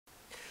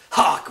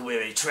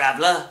weary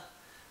traveler.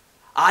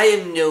 I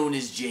am known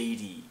as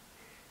JD,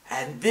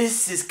 and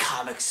this is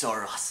Comics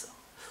Are Awesome,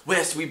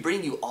 where we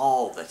bring you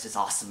all that is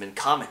awesome in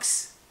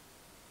comics.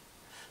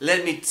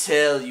 Let me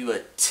tell you a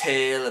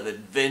tale of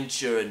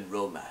adventure and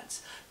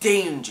romance,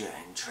 danger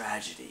and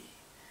tragedy,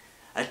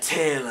 a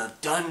tale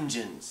of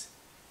dungeons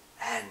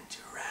and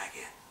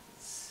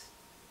dragons.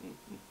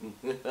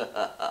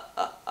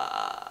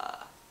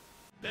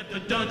 Let the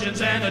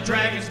dungeons and the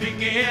dragons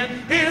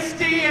begin. It's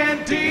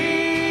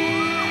D&D.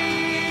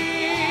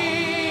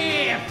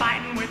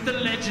 Fighting with the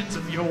legends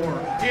of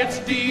yore. It's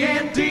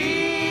D&D.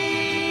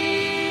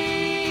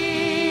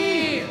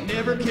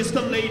 Never kissed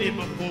a lady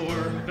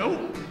before.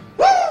 Nope.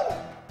 Woo!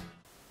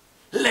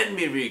 Let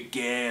me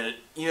regale.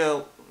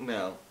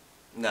 No.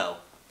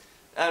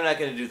 I'm not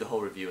going to do the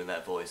whole review in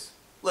that voice.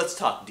 Let's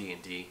talk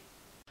D&D.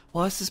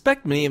 While I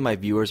suspect many of my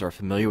viewers are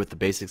familiar with the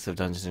basics of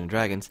Dungeons &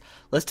 Dragons,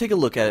 let's take a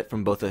look at it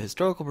from both a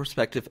historical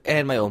perspective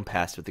and my own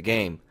past with the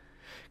game.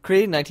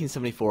 Created in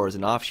 1974 as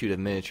an offshoot of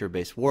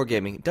miniature-based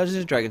wargaming,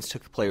 Dungeons & Dragons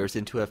took the players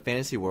into a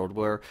fantasy world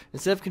where,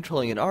 instead of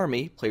controlling an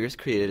army, players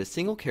created a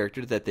single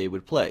character that they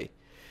would play.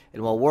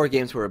 And while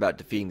wargames were about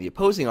defeating the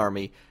opposing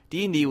army,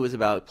 D&D was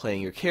about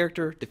playing your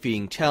character,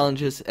 defeating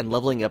challenges, and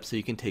leveling up so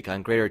you can take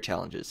on greater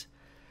challenges.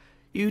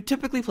 You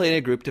typically play in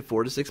a group to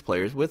 4 to 6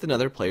 players, with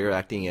another player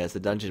acting as the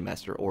Dungeon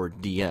Master, or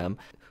DM,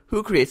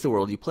 who creates the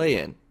world you play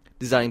in,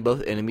 designing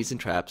both enemies and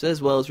traps,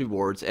 as well as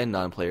rewards and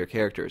non-player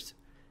characters.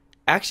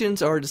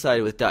 Actions are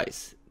decided with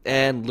dice,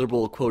 and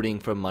liberal quoting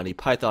from Monty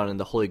Python and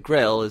the Holy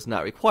Grail is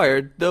not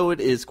required, though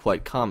it is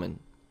quite common.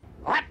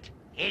 What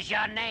is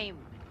your name?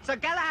 Sir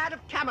Galahad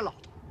of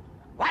Camelot.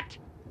 What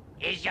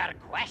is your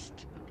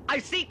quest? I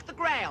seek the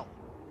Grail.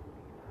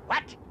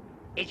 What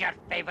is your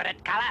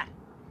favorite color?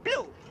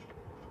 Blue.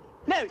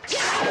 No.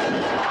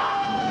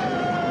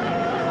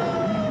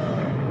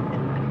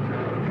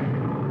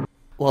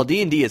 While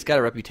D&D has got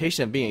a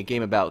reputation of being a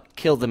game about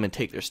kill them and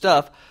take their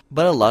stuff,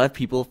 but a lot of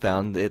people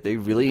found that they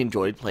really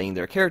enjoyed playing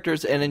their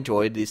characters and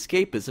enjoyed the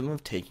escapism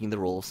of taking the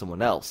role of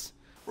someone else.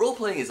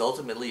 Role-playing is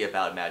ultimately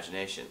about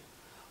imagination.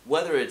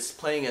 Whether it's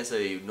playing as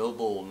a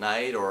noble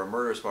knight or a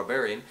murderous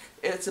barbarian,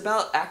 it's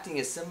about acting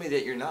as somebody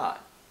that you're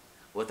not.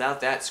 Without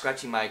that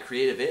scratching my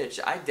creative itch,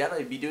 I doubt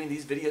I'd be doing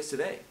these videos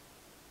today.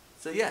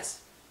 So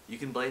yes, you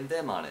can blame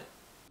them on it.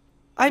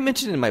 I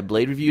mentioned in my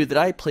Blade review that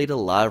I played a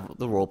lot of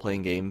the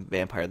role-playing game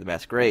Vampire the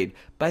Masquerade,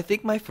 but I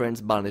think my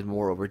friends bonded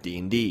more over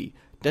D&D.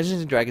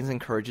 Dungeons & Dragons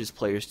encourages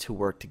players to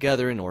work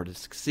together in order to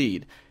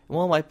succeed, and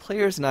while my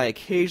players and I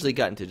occasionally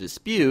got into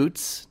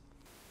disputes...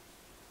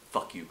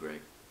 Fuck you,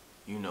 Greg.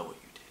 You know what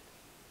you did.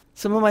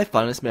 Some of my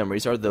fondest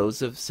memories are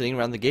those of sitting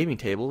around the gaming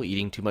table,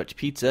 eating too much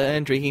pizza,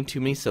 and drinking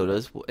too many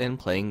sodas, and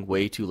playing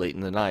way too late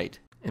in the night.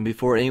 And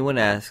before anyone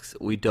asks,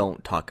 we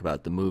don't talk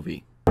about the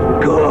movie.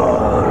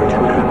 Good.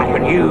 I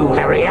knew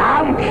every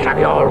ounce of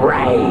your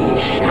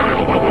rage.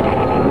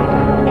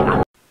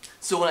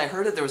 So when I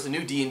heard that there was a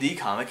new D&D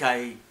comic,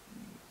 I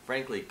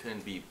frankly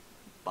couldn't be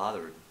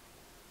bothered.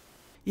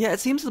 Yeah, it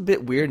seems a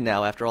bit weird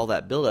now after all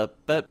that build-up,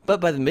 but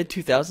by the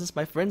mid-2000s,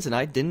 my friends and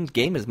I didn't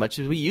game as much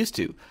as we used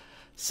to.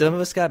 Some of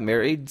us got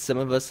married, some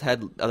of us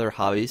had other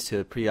hobbies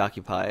to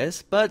preoccupy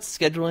us, but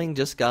scheduling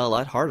just got a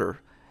lot harder.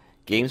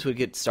 Games would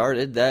get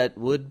started that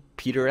would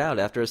peter out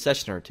after a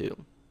session or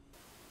two.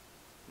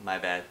 My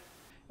bad.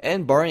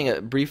 And barring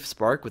a brief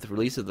spark with the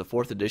release of the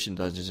 4th edition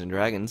Dungeons &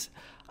 Dragons,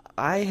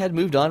 I had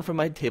moved on from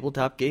my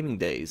tabletop gaming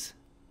days.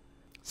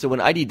 So when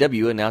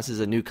IDW announces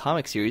a new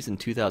comic series in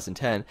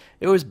 2010,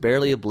 it was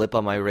barely a blip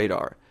on my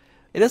radar.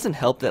 It doesn't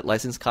help that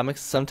licensed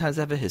comics sometimes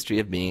have a history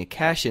of being a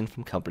cash-in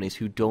from companies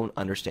who don't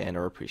understand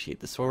or appreciate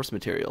the source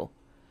material.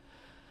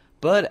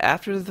 But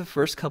after the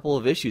first couple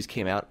of issues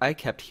came out, I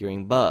kept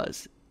hearing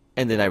buzz.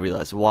 And then I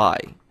realized why.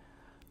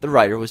 The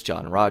writer was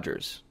John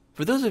Rogers.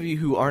 For those of you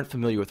who aren't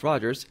familiar with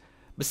Rogers,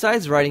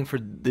 besides writing for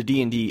the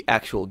D&D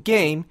actual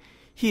game,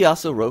 he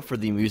also wrote for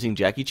the amusing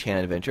Jackie Chan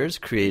Adventures,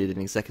 created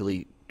and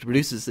executively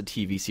produces the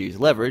TV series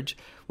Leverage,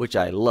 which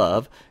I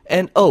love,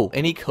 and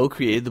he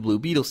co-created the Blue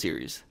Beetle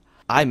series.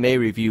 I may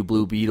review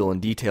Blue Beetle in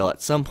detail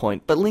at some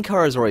point, but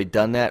Linkar has already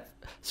done that,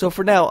 so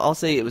for now I'll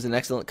say it was an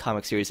excellent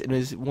comic series, and it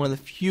is one of the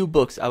few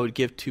books I would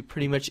give to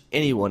pretty much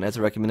anyone as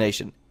a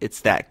recommendation.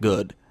 It's that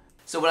good.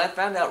 So when I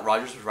found out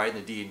Rogers was writing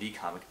the D&D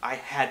comic, I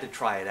had to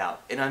try it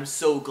out, and I'm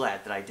so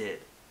glad that I did.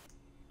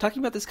 Talking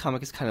about this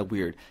comic is kind of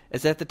weird,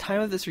 as at the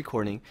time of this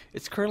recording,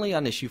 it's currently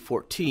on issue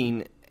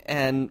 14,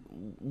 and,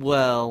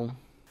 well...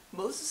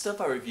 Most of the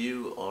stuff I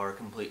review are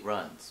complete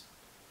runs.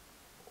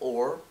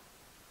 Or,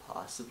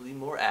 possibly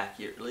more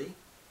accurately,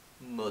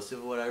 most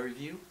of what I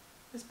review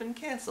has been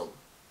cancelled.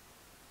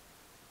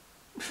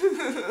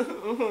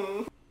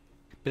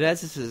 But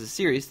as this is a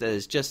series that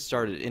has just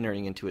started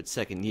entering into its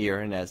second year,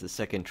 and as the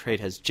second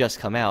trade has just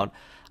come out,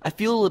 I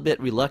feel a little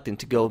bit reluctant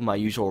to go my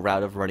usual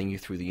route of running you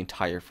through the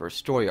entire first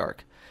story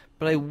arc.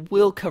 But I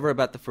will cover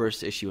about the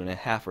first issue and a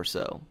half or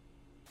so.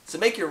 So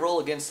make your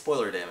roll against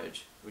spoiler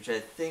damage, which I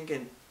think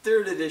in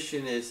 3rd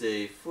edition is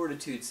a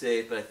fortitude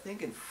save, but I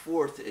think in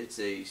 4th it's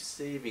a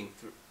saving...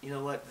 You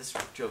know what? This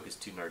joke is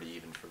too nerdy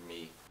even for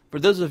me. For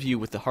those of you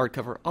with the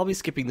hardcover, I'll be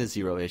skipping the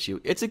Zero issue.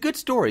 It's a good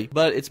story,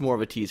 but it's more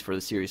of a tease for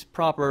the series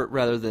proper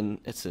rather than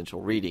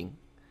essential reading.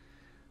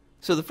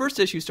 So the first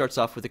issue starts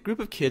off with a group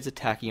of kids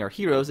attacking our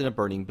heroes in a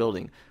burning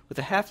building, with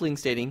a halfling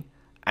stating,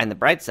 "On the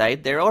bright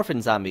side, they're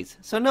orphan zombies,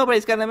 so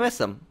nobody's gonna miss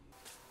them."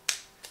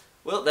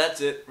 Well, that's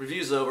it.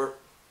 Review's over.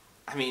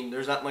 I mean,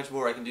 there's not much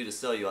more I can do to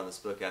sell you on this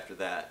book after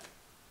that.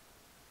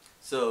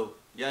 So,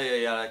 yada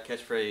yada,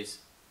 catchphrase,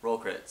 roll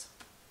credits.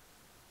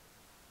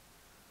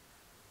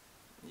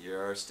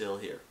 You're still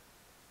here.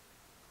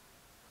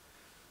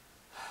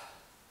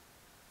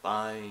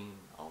 Fine,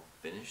 I'll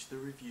finish the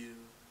review.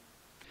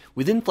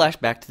 We then flash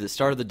back to the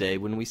start of the day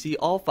when we see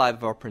all 5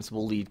 of our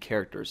principal lead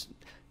characters,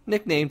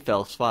 nicknamed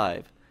Phelps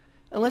 5.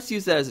 And let's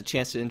use that as a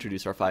chance to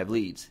introduce our 5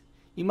 leads.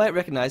 You might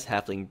recognize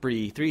Halfling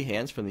Bree Three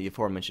Hands from the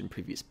aforementioned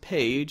previous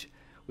page.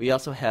 We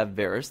also have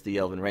Varys, the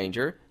Elven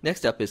Ranger.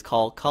 Next up is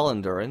Carl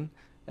Collindurin,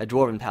 a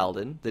Dwarven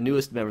Paladin. The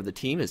newest member of the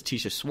team is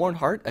Tisha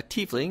Swornheart, a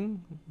Tiefling,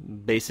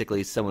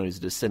 basically someone who's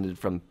descended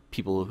from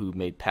people who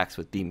made pacts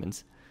with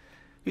demons,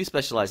 who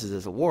specializes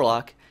as a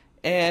warlock,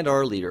 and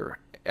our leader,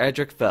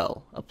 Adric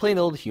Fell, a plain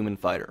old human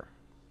fighter.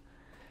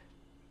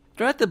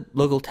 They're at the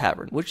local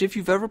tavern, which if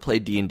you've ever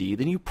played D&D,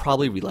 then you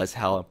probably realize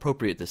how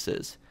appropriate this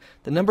is.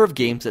 The number of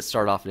games that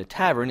start off in a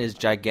tavern is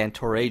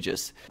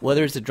gigantorageous.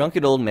 Whether it's a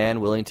drunken old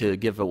man willing to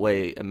give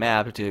away a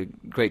map to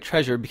great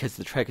treasure because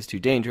the trek is too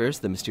dangerous,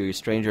 the mysterious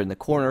stranger in the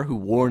corner who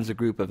warns a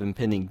group of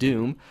impending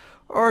doom,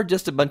 or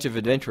just a bunch of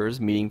adventurers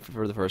meeting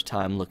for the first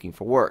time looking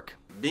for work.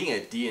 Being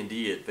a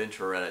D&D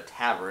adventurer at a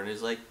tavern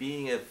is like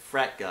being a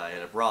frat guy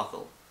at a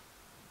brothel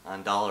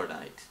on dollar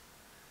night.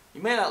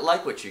 You may not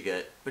like what you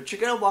get, but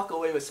you're going to walk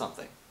away with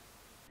something.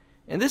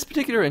 In this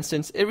particular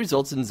instance, it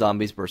results in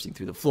zombies bursting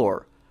through the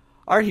floor.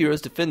 Our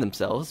heroes defend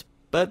themselves,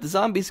 but the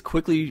zombies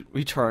quickly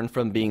return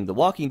from being the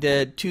Walking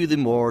Dead to the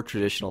more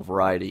traditional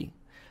variety.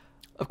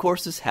 Of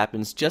course, this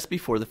happens just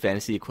before the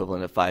fantasy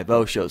equivalent of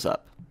 5-0 shows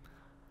up.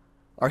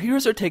 Our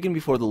heroes are taken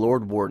before the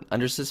Lord Warden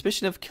under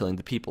suspicion of killing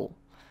the people.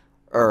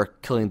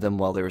 Killing them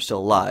while they were still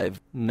alive,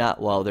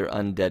 not while they're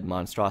undead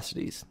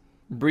monstrosities.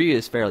 Bree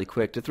is fairly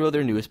quick to throw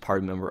their newest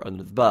party member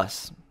under the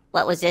bus.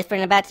 What was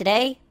different about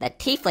today? The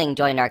Tiefling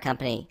joined our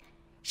company.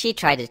 She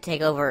tried to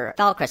take over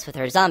Falcrest with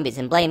her zombies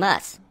and blame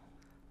us.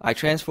 I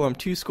transformed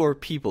 2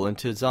 people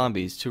into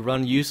zombies to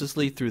run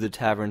uselessly through the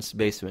tavern's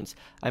basements.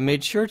 I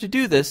made sure to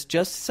do this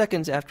just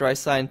seconds after I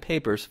signed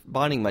papers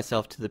bonding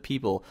myself to the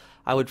people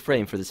I would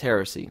frame for this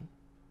heresy.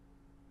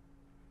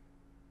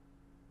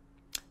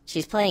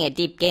 She's playing a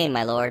deep game,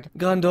 my lord.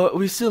 Gondor,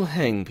 we still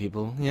hang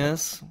people,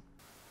 yes?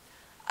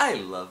 I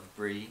love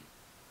Bree.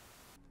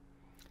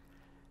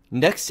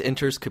 Next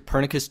enters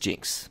Copernicus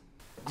Jinx.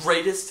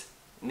 Greatest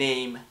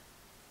name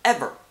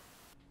ever.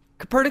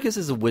 Copernicus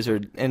is a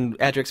wizard and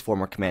Adric's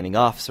former commanding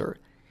officer.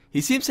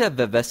 He seems to have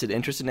a vested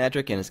interest in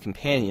Adric and his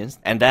companions,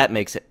 and that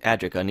makes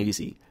Adric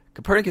uneasy.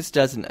 Copernicus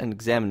does an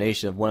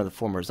examination of one of the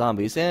former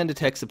zombies and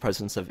detects the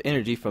presence of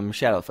energy from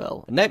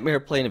Shadowfell, a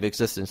nightmare plane of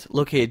existence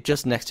located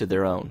just next to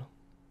their own.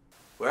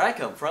 Where I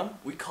come from,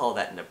 we call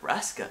that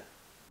Nebraska.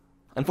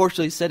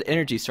 Unfortunately, said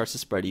energy starts to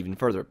spread even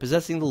further,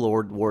 possessing the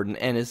Lord Warden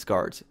and his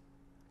guards.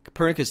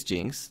 Copernicus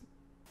Jinx.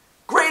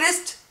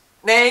 Greatest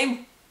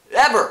name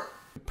ever!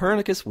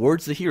 Copernicus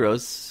wards the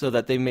heroes so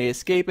that they may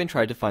escape and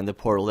try to find the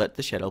portal that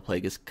the Shadow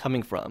Plague is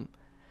coming from.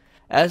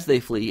 As they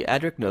flee,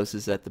 Adric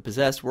notices that the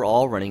possessed were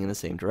all running in the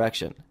same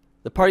direction.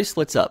 The party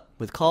splits up,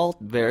 with Call,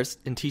 Varys,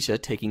 and Tisha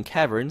taking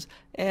caverns,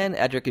 and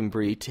Adric and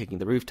Bree taking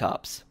the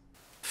rooftops.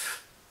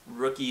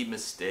 Rookie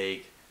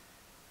mistake.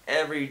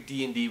 Every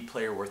D&D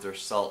player worth their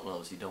salt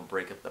knows you don't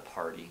break up the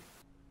party.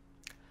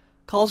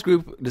 Call's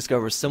group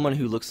discovers someone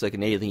who looks like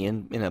an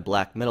alien in a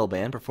black metal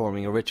band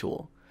performing a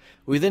ritual.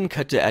 We then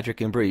cut to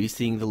Adric and Bree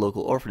seeing the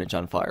local orphanage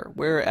on fire,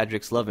 where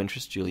Adric's love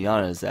interest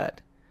Juliana is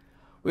at.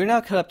 We are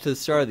now cut up to the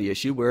start of the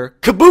issue where,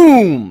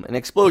 kaboom! An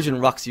explosion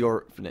rocks the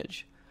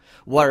orphanage.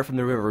 Water from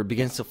the river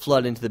begins to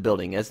flood into the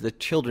building as the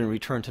children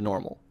return to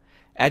normal.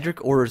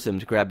 Adric orders them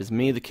to grab as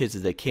many of the kids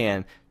as they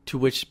can, to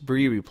which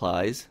Bree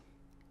replies,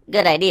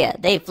 Good idea.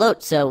 They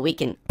float so we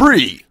can...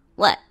 Bree!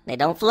 What? They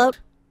don't float?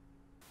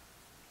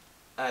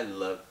 I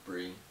love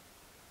Bree.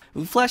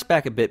 We flash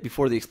back a bit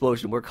before the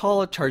explosion where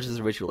Kala charges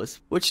the ritualist,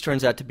 which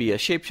turns out to be a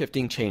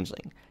shape-shifting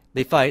changeling.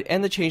 They fight,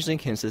 and the changeling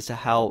hints as to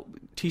how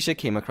Tisha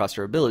came across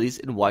her abilities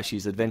and why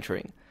she's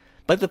adventuring.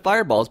 But the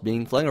fireballs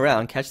being flung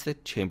around catch the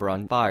chamber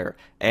on fire,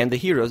 and the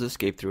heroes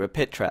escape through a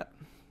pit trap.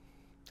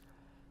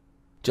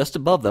 Just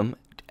above them,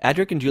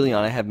 Adric and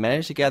Juliana have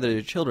managed to gather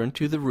their children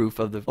to the roof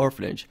of the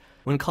orphanage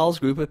when Call's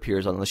group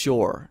appears on the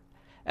shore.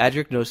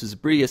 Adric notices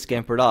Bree has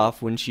scampered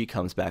off when she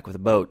comes back with a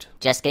boat.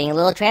 Just getting a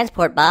little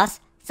transport,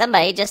 boss.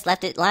 Somebody just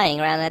left it lying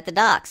around at the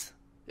docks.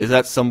 Is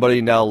that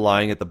somebody now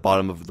lying at the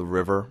bottom of the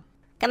river?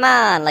 Come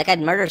on, like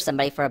I'd murder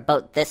somebody for a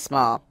boat this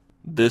small.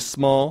 This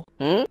small?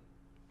 Hmm?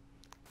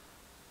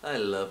 I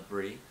love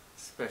Bree,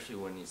 especially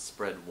when you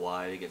spread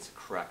wide against a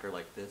cracker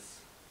like this.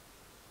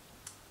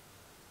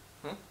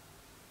 Huh?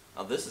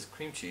 Oh, this is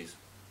cream cheese.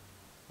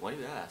 Why do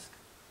you ask?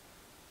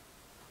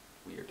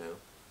 Weirdo.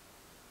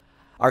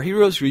 Our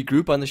heroes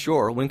regroup on the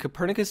shore when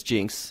Copernicus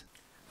jinx.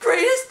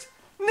 Greatest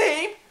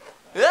name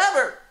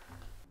ever!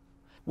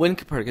 When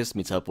Copernicus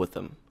meets up with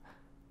them.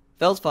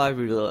 Fells 5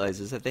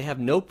 realizes that they have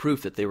no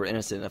proof that they were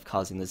innocent of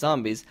causing the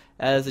zombies,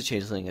 as the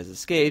changeling has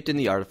escaped and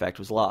the artifact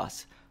was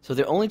lost. So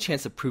their only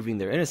chance of proving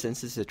their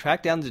innocence is to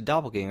track down the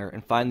doppelganger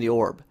and find the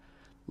orb.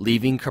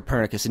 Leaving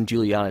Copernicus and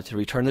Juliana to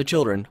return the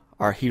children,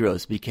 our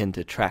heroes begin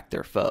to track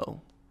their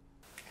foe.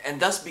 And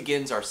thus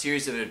begins our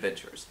series of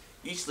adventures,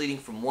 each leading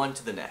from one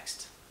to the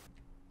next.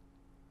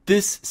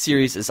 This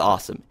series is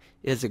awesome.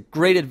 It has a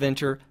great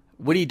adventure,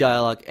 witty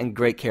dialogue, and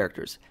great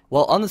characters.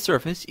 While on the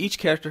surface, each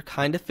character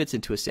kind of fits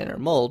into a standard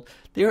mold,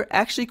 they are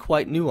actually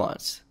quite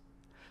nuanced.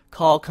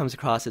 Call comes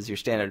across as your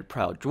standard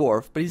proud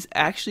dwarf, but he's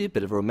actually a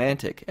bit of a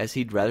romantic, as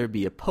he'd rather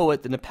be a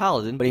poet than a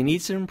paladin, but he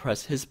needs to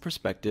impress his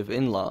prospective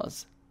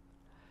in-laws.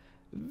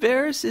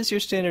 Varys is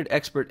your standard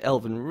expert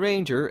elven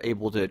ranger,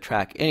 able to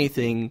track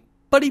anything,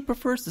 but he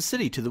prefers the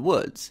city to the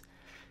woods.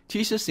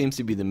 Tisha seems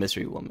to be the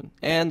mystery woman,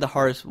 and the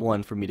hardest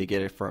one for me to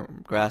get a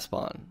firm grasp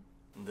on.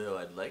 Though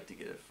I'd like to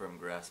get a firm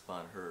grasp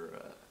on her,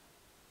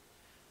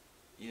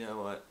 You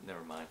know what?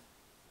 Never mind.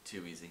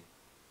 Too easy.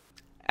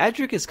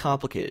 Adric is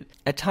complicated.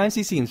 At times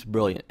he seems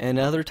brilliant, and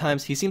at other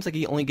times he seems like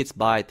he only gets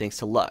by thanks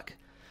to luck.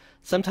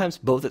 Sometimes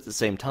both at the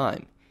same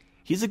time.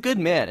 He's a good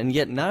man, and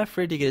yet not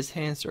afraid to get his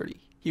hands dirty.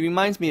 He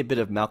reminds me a bit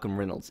of Malcolm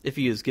Reynolds, if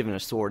he was given a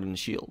sword and a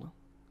shield.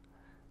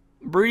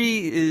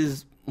 Bree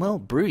is, well,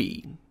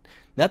 Bree.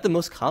 Not the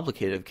most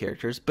complicated of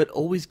characters, but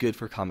always good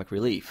for comic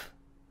relief.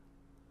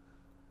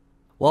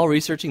 While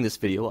researching this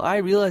video, I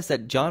realized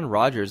that John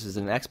Rogers is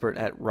an expert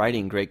at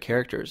writing great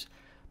characters,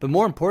 but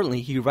more importantly,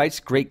 he writes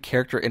great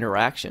character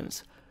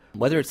interactions.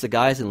 Whether it's the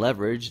guys in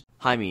Leverage,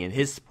 Jaime and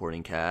his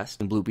supporting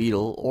cast, and Blue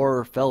Beetle,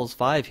 or Fells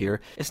 5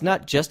 here, it's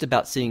not just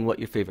about seeing what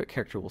your favorite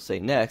character will say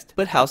next,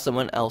 but how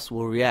someone else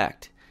will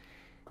react.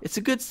 It's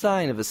a good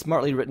sign of a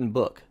smartly written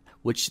book,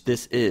 which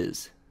this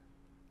is.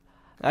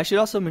 I should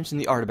also mention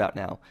the art about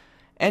now.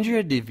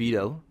 Andrea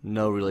DeVito,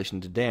 no relation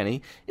to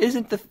Danny,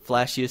 isn't the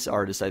flashiest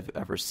artist I've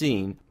ever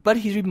seen, but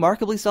he's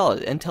remarkably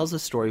solid and tells the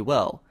story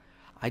well.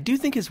 I do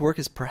think his work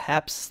is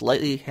perhaps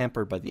slightly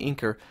hampered by the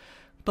inker,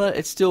 but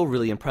it's still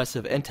really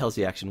impressive and tells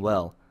the action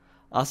well.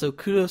 Also,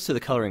 kudos to the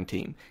coloring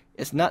team.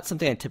 It's not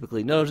something I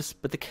typically notice,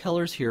 but the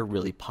colors here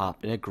really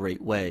pop in a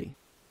great way.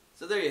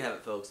 So there you have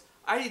it, folks.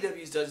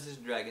 IDW's Dungeons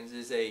 & Dragons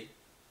is a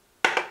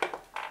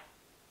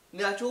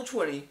natural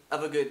 20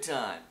 of a good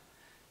time.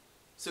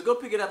 So go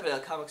pick it up at a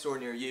comic store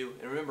near you,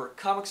 and remember,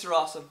 comics are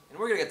awesome, and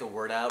we're gonna get the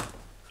word out.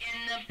 In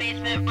the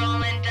basement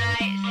rolling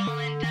dice,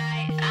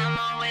 I'm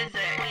a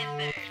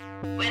wizard.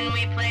 When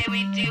we play,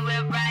 we do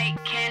it right,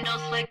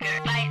 candles flicker,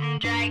 fighting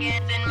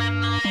dragons in my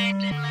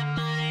mind,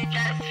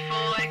 just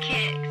for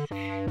kicks.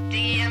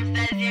 DM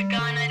says you're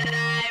gonna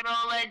die,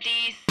 roll a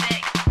d6,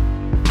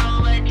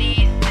 roll a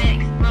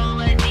d6, roll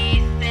a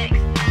d6,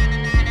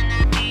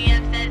 na-na-na-na-na.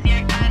 DM says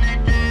you're gonna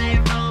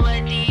die, roll a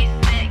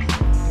d6,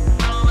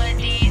 roll a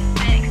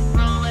d6,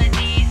 roll a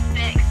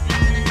d6,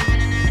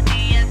 na-na-na-na-na.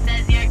 DM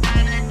says you're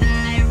gonna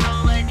die,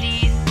 roll a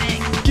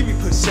d6. Give me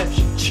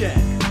perception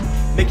check,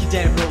 make your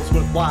damn rolls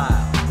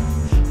worthwhile.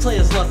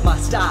 Players love my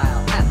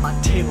style, at my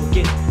table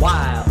getting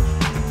wild.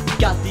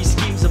 Got these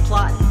schemes of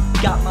plotting,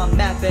 got my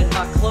map and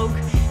my cloak.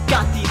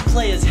 Got these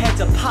players' heads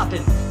a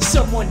popping,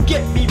 someone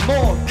get me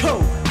more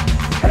coke.